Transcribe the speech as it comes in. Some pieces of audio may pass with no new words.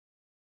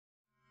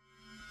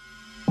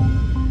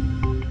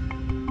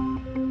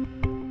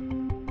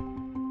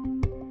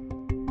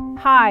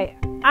Hi,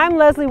 I'm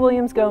Leslie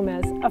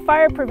Williams-Gomez, a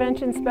fire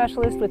prevention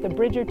specialist with the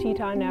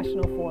Bridger-Teton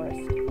National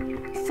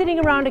Forest. Sitting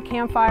around a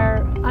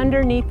campfire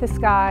underneath the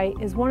sky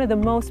is one of the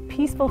most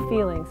peaceful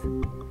feelings.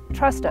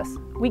 Trust us,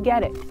 we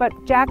get it, but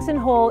Jackson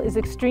Hole is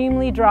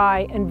extremely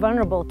dry and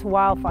vulnerable to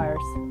wildfires.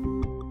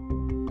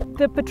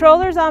 The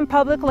patrollers on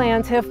public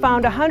lands have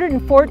found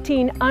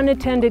 114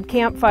 unattended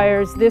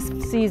campfires this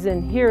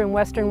season here in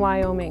western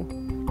Wyoming.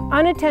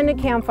 Unattended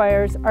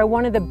campfires are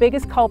one of the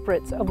biggest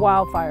culprits of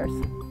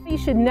wildfires. You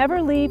should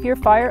never leave your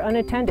fire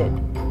unattended.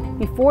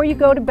 Before you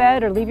go to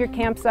bed or leave your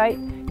campsite,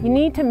 you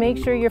need to make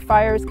sure your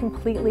fire is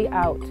completely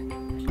out.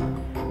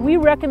 We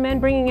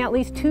recommend bringing at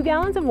least 2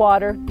 gallons of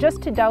water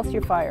just to douse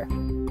your fire.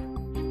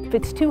 If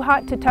it's too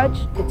hot to touch,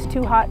 it's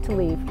too hot to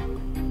leave.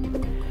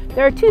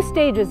 There are 2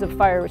 stages of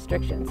fire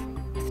restrictions.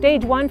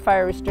 Stage 1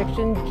 fire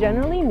restriction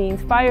generally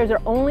means fires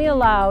are only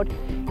allowed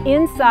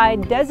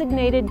inside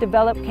designated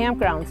developed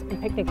campgrounds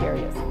and picnic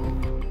areas.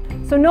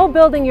 So no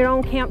building your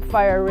own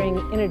campfire ring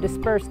in a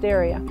dispersed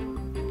area.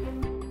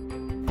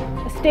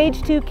 A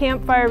Stage 2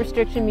 campfire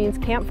restriction means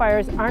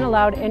campfires aren't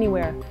allowed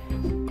anywhere.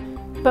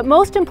 But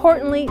most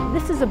importantly,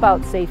 this is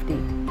about safety.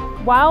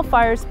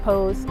 Wildfires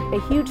pose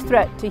a huge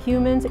threat to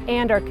humans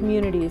and our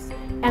communities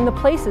and the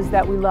places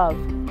that we love.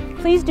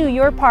 Please do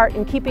your part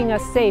in keeping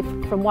us safe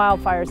from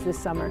wildfires this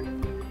summer.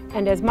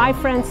 And as my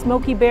friend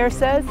Smokey Bear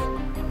says,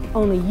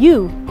 only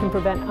you can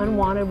prevent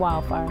unwanted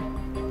wildfire.